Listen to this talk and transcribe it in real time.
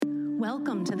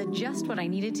Welcome to the Just What I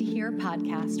Needed to Hear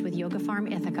podcast with Yoga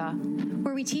Farm Ithaca,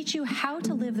 where we teach you how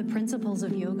to live the principles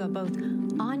of yoga both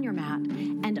on your mat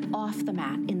and off the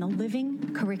mat in the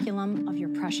living curriculum of your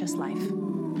precious life.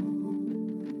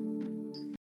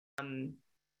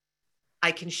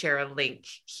 I can share a link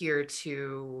here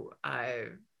to a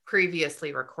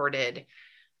previously recorded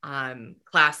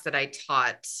class that I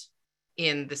taught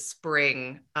in the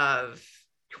spring of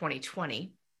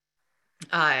 2020.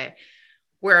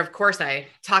 Where, of course, I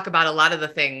talk about a lot of the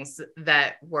things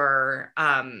that were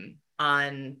on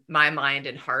my mind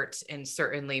and heart, and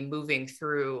certainly moving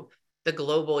through the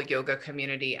global yoga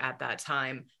community at that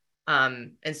time.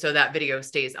 And so that video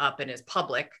stays up and is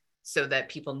public so that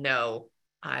people know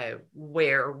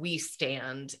where we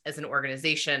stand as an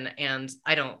organization. And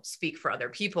I don't speak for other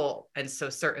people. And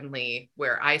so certainly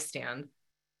where I stand,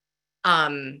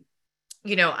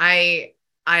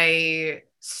 I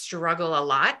struggle a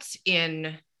lot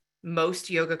in most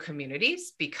yoga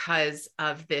communities because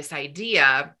of this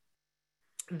idea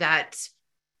that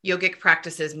yogic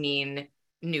practices mean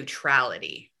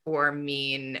neutrality or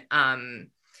mean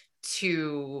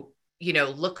to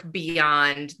look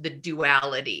beyond the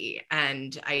duality.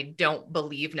 And I don't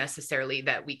believe necessarily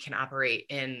that we can operate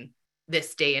in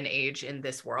this day and age in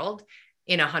this world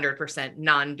in 100%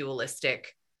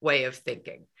 non-dualistic way of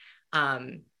thinking.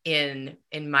 In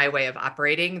my way of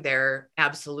operating, there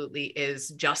absolutely is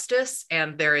justice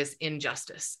and there is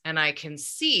injustice. And I can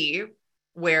see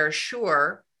where,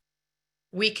 sure,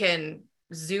 we can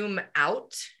zoom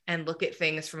out and look at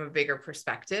things from a bigger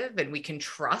perspective, and we can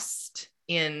trust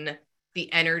in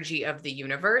the energy of the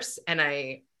universe. And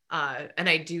I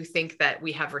do think that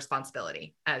we have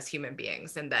responsibility as human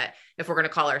beings, and that if we're going to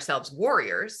call ourselves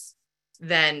warriors,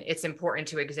 then it's important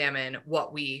to examine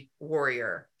what we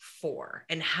warrior for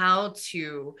and how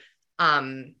to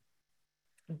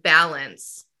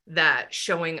balance that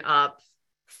showing up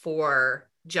for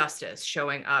justice,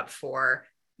 showing up for,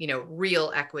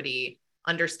 real equity,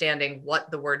 understanding what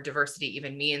the word diversity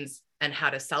even means and how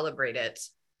to celebrate it,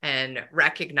 and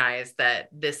recognize that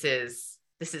this is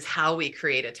how we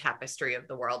create a tapestry of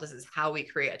the world. This is how we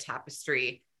create a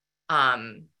tapestry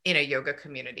in a yoga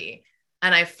community.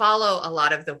 And I follow a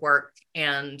lot of the work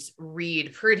and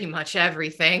read pretty much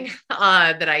everything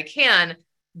that I can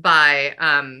by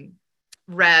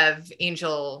Rev.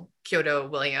 Angel Kyoto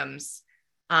Williams,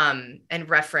 and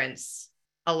reference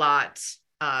a lot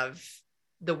of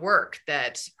the work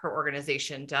that her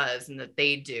organization does and that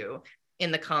they do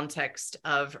in the context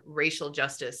of racial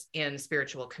justice in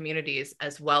spiritual communities,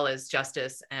 as well as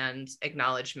justice and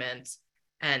acknowledgement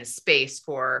and space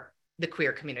for the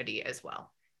queer community as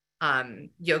well.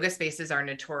 Yoga spaces are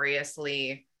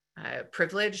notoriously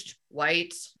privileged,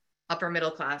 white, upper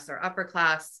middle class or upper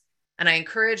class. And I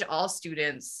encourage all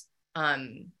students,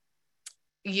 with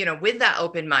that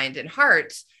open mind and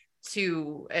heart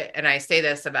to, and I say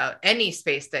this about any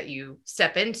space that you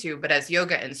step into, but as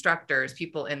yoga instructors,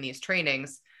 people in these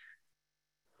trainings,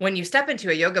 when you step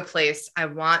into a yoga place, I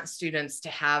want students to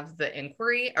have the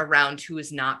inquiry around who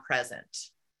is not present.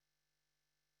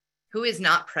 Who is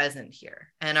not present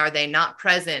here? And are they not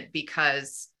present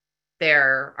because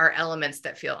there are elements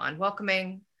that feel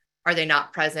unwelcoming? Are they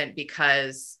not present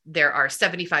because there are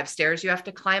 75 stairs you have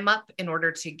to climb up in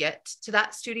order to get to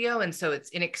that studio, and so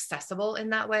it's inaccessible in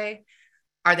that way?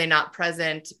 Are they not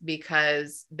present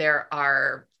because there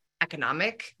are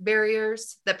economic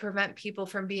barriers that prevent people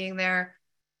from being there?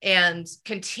 And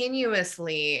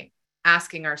continuously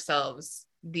asking ourselves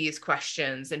these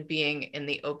questions and being in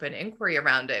the open inquiry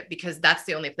around it, because that's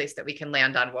the only place that we can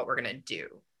land on what we're going to do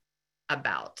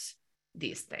about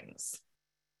these things.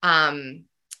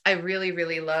 I really,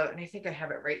 really love, and I think I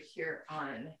have it right here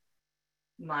on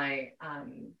my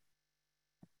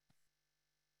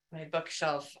my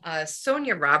bookshelf.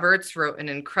 Sonia Roberts wrote an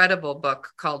incredible book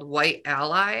called White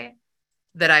Ally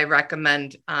that I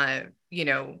recommend,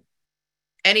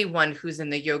 anyone who's in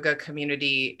the yoga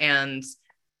community and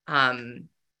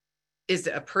is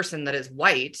a person that is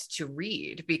white to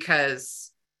read,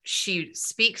 because she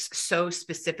speaks so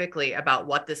specifically about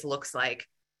what this looks like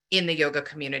in the yoga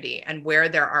community and where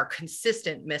there are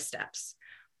consistent missteps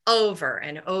over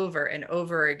and over and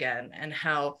over again, and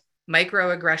how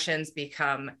microaggressions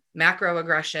become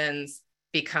macroaggressions,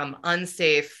 become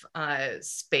unsafe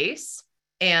space.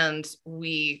 And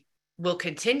we will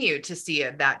continue to see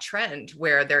that trend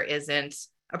where there isn't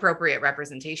appropriate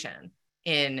representation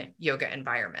in yoga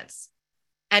environments.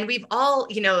 And we've all,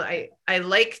 I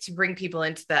like to bring people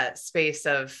into that space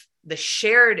of the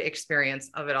shared experience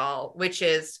of it all, which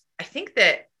is, I think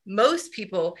that most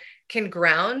people can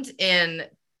ground in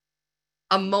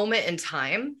a moment in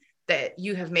time that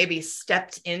you have maybe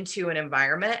stepped into an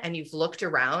environment and you've looked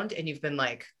around and you've been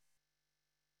like,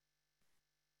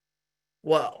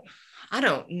 whoa, I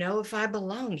don't know if I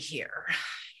belong here.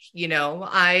 You know,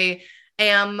 I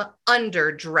am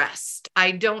underdressed.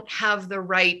 I don't have the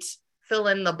right fill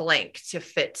in the blank to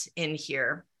fit in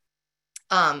here.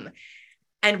 And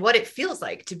what it feels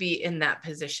like to be in that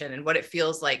position, and what it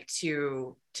feels like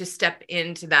to step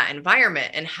into that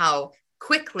environment, and how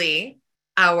quickly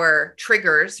our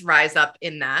triggers rise up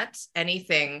in that,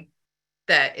 anything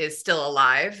that is still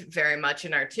alive very much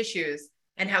in our tissues,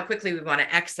 and how quickly we want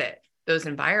to exit those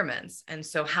environments. And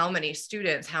so how many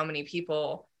students, how many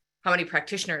people, how many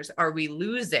practitioners are we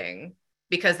losing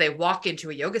because they walk into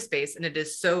a yoga space and it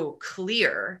is so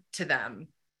clear to them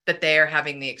that they are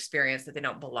having the experience that they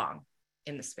don't belong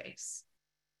in the space.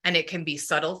 And it can be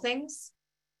subtle things.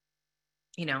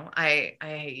 You know,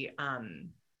 I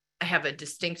have a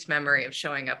distinct memory of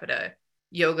showing up at a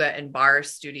yoga and bar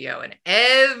studio, and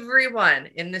everyone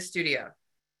in the studio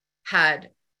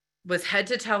was head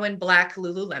to toe in black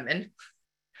Lululemon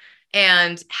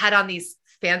and had on these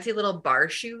fancy little bar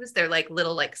shoes. They're like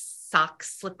little like sock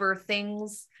slipper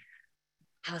things.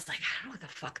 I was like, I don't know what the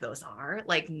fuck those are.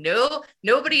 Like,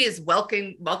 nobody is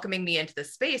welcoming me into the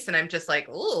space. And I'm just like,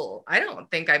 oh, I don't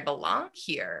think I belong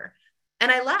here.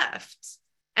 And I left.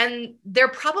 And there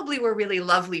probably were really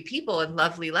lovely people and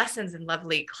lovely lessons and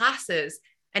lovely classes.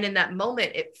 And in that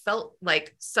moment, it felt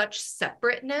like such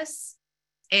separateness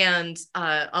and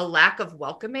a lack of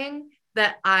welcoming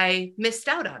that I missed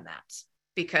out on that,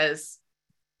 because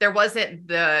there wasn't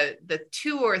the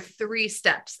 2 or 3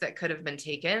 steps that could have been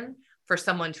taken for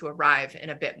someone to arrive in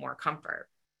a bit more comfort,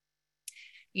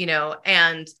 you know,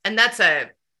 and that's a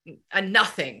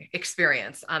nothing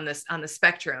experience on the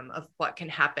spectrum of what can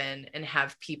happen and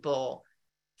have people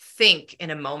think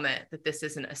in a moment that this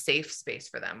isn't a safe space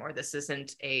for them, or this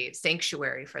isn't a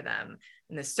sanctuary for them.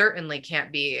 And this certainly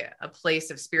can't be a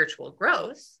place of spiritual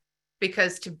growth,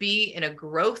 because to be in a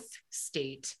growth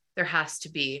state, there has to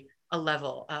be a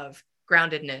level of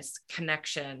groundedness,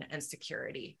 connection, and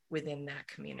security within that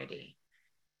community.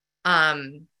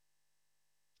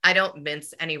 I don't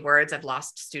mince any words. I've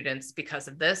lost students because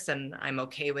of this, and I'm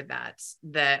okay with that.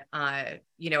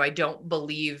 You know, I don't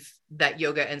believe that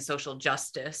yoga and social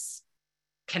justice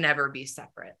can ever be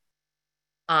separate.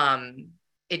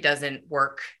 It doesn't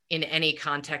work in any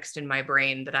context in my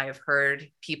brain that I have heard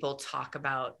people talk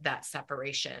about that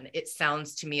separation. It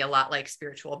sounds to me a lot like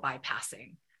spiritual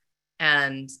bypassing.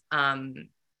 And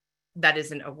that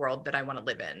isn't a world that I want to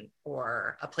live in,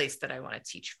 or a place that I want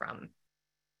to teach from.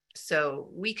 So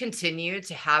we continue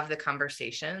to have the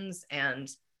conversations, and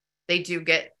they do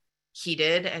get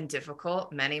heated and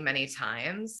difficult many, many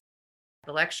times.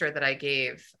 The lecture that I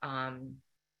gave a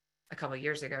couple of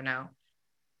years ago now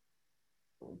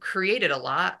created a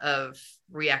lot of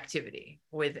reactivity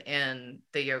within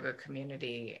the yoga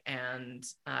community. And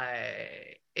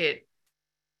I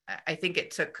think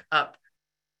it took up,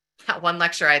 that one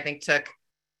lecture I think took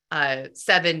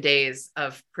 7 days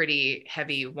of pretty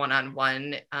heavy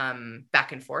one-on-one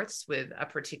back and forths with a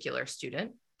particular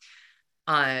student,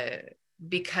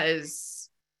 because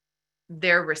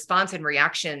their response and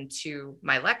reaction to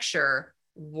my lecture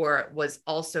was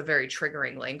also very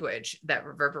triggering language that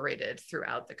reverberated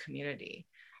throughout the community.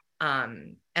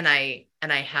 And I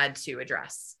had to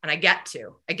address, and I get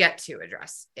to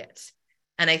address it.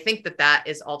 And I think that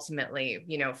is ultimately,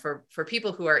 you know, for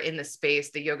people who are in the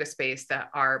space, the yoga space, that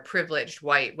are privileged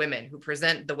white women who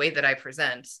present the way that I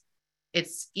present,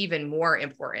 it's even more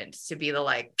important to be the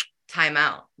like, time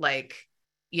out. Like,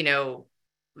 you know,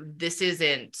 this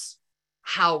isn't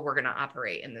how we're going to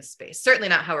operate in this space. Certainly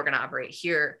not how we're going to operate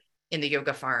here in the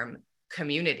Yoga Farm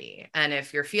community. And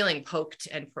if you're feeling poked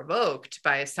and provoked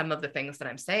by some of the things that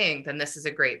I'm saying, then this is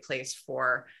a great place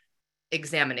for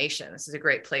examination. This is a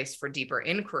great place for deeper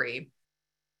inquiry,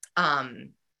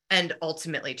 and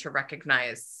ultimately to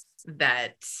recognize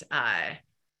that,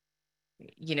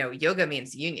 you know, yoga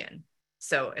means union.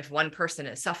 So if one person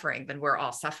is suffering, then we're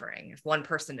all suffering. If one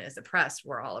person is oppressed,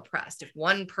 we're all oppressed. If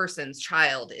one person's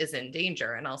child is in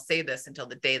danger, and I'll say this until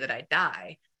the day that I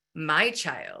die, my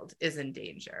child is in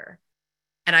danger,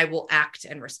 and I will act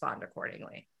and respond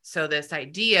accordingly. So this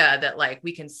idea that like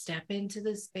we can step into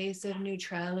the space of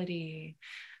neutrality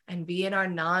and be in our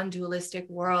non-dualistic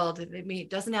world, it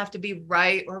doesn't have to be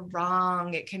right or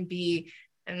wrong. It can be,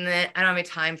 and then I don't have any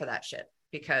time for that shit,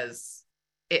 because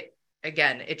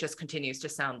it just continues to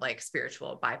sound like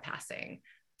spiritual bypassing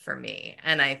for me.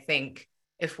 And I think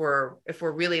if we're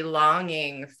really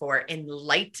longing for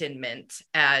enlightenment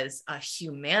as a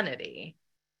humanity,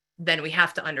 then we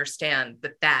have to understand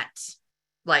that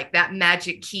Like that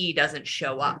magic key doesn't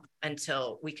show up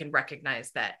until we can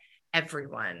recognize that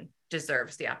everyone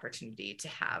deserves the opportunity to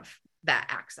have that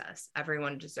access.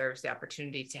 Everyone deserves the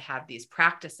opportunity to have these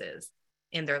practices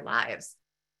in their lives.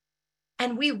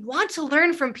 And we want to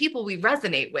learn from people we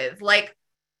resonate with. Like,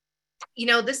 you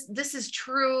know, this is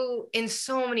true in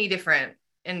so many different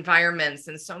environments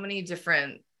and so many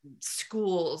different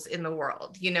schools in the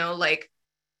world. You know, like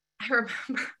I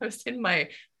remember I was in my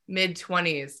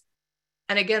mid-20s.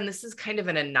 And again, this is kind of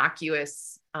an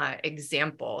innocuous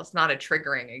example. It's not a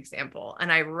triggering example.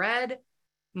 And I read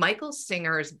Michael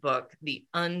Singer's book, The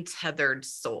Untethered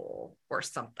Soul or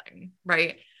something,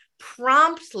 right?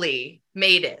 Promptly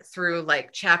made it through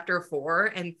like chapter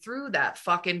 4 and threw that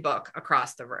fucking book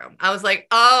across the room. I was like,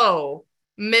 oh,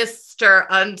 Mr.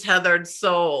 Untethered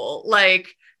Soul, like,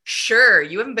 sure,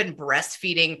 you haven't been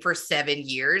breastfeeding for 7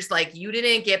 years. Like you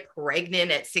didn't get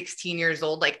pregnant at 16 years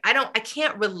old. Like I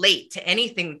can't relate to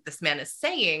anything that this man is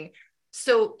saying.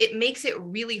 So it makes it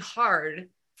really hard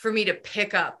for me to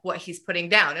pick up what he's putting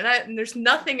down. And there's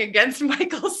nothing against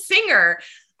Michael Singer.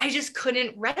 I just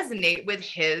couldn't resonate with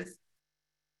his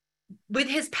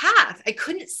path. I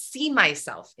couldn't see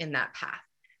myself in that path.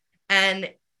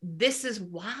 And this is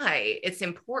why it's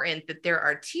important that there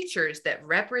are teachers that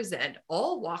represent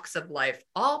all walks of life,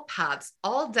 all paths,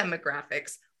 all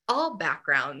demographics, all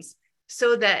backgrounds,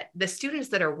 so that the students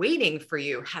that are waiting for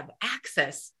you have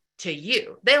access to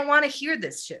you. They don't want to hear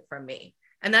this shit from me.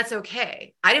 And that's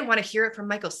okay. I didn't want to hear it from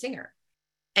Michael Singer.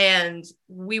 And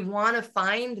we want to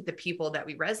find the people that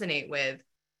we resonate with.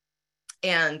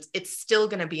 And it's still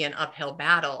going to be an uphill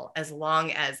battle as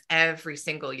long as every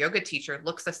single yoga teacher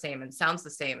looks the same and sounds the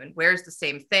same and wears the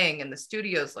same thing and the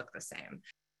studios look the same.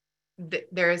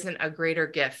 There isn't a greater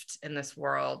gift in this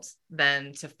world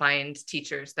than to find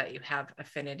teachers that you have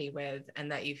affinity with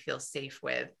and that you feel safe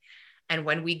with. And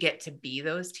when we get to be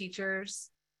those teachers,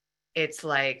 it's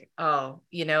like, oh,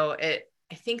 you know,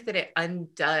 I think that it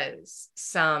undoes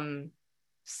some,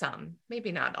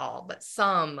 maybe not all, but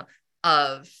some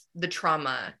of the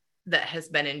trauma that has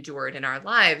been endured in our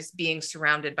lives, being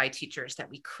surrounded by teachers that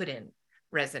we couldn't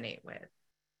resonate with.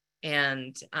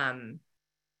 And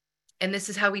this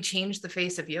is how we change the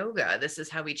face of yoga. This is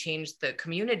how we change the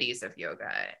communities of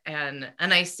yoga. And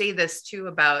I say this too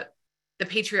about the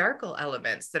patriarchal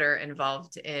elements that are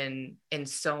involved in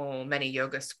so many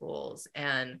yoga schools,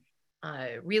 and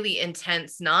really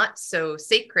intense, not so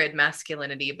sacred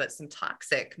masculinity, but some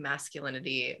toxic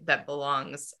masculinity that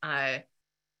belongs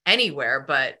anywhere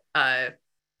but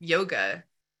yoga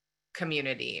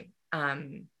community.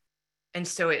 And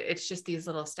so it's just these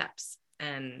little steps,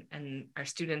 and our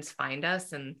students find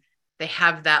us and they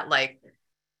have that like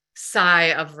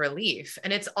sigh of relief.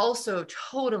 And it's also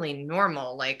totally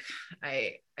normal. Like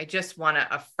I just want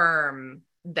to affirm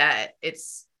that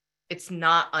it's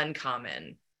not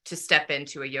uncommon to step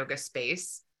into a yoga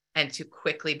space and to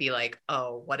quickly be like,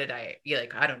 oh, you're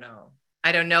like, I don't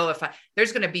know if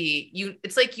there's going to be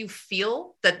it's like you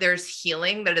feel that there's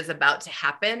healing that is about to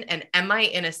happen. And am I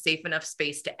in a safe enough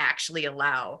space to actually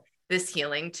allow this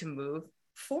healing to move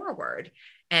forward?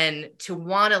 And to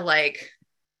want to like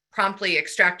promptly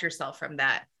extract yourself from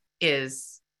that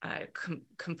is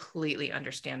completely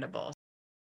understandable.